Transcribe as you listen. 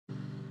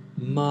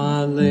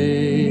My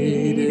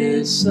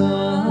latest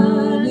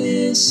sun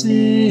is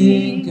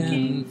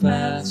sinking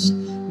fast,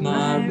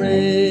 my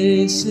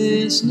race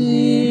is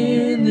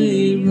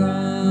nearly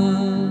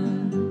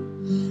run.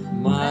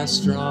 My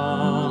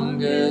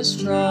strongest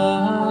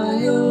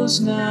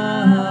trials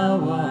now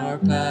are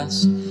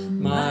past,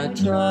 my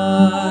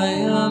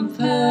triumph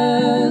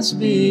has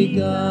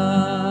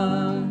begun.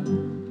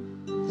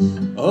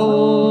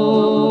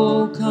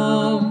 Oh,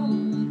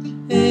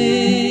 come,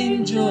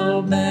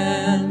 angel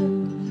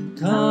band,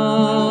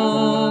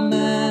 come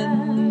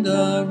and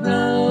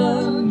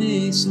around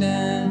me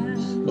stand.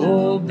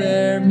 Oh,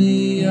 bear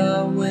me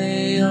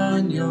away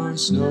on your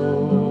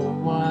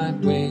snow-white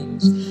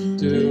wings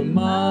to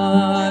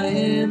my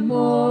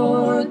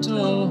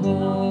immortal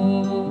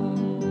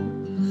home.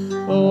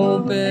 Oh,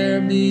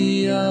 bear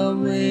me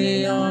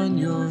away on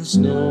your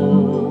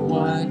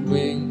snow-white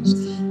wings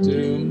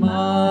to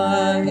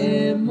my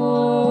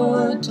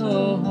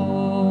immortal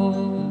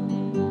home.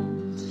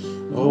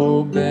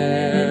 Oh,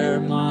 bear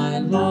my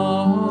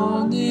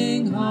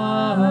longing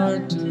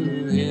heart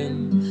to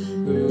him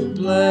who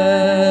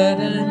bled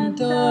and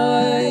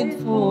died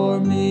for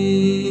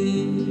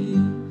me,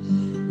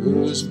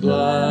 whose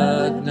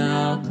blood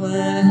now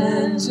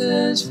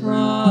cleanses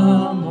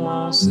from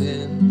all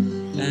sin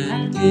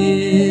and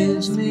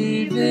gives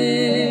me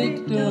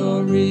victory.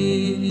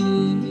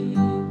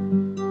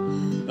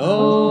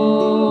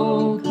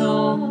 Oh,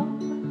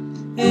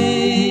 come,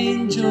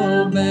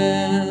 angel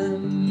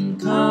band,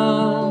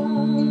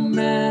 come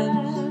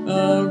and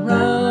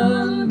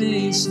around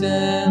me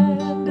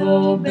stand.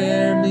 Oh,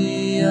 bear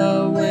me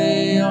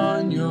away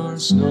on your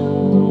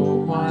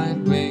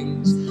snow-white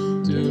wings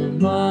to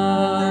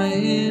my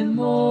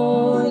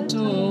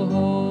immortal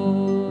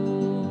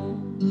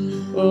home.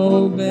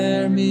 Oh,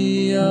 bear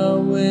me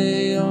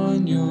away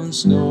on your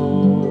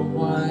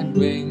snow-white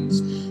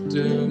wings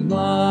to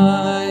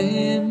my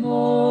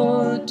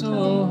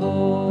immortal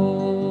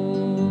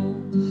home.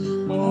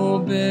 Oh,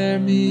 bear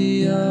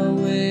me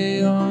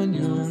away on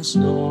your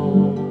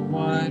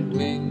snow-white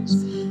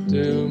wings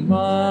to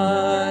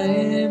my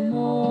immortal home.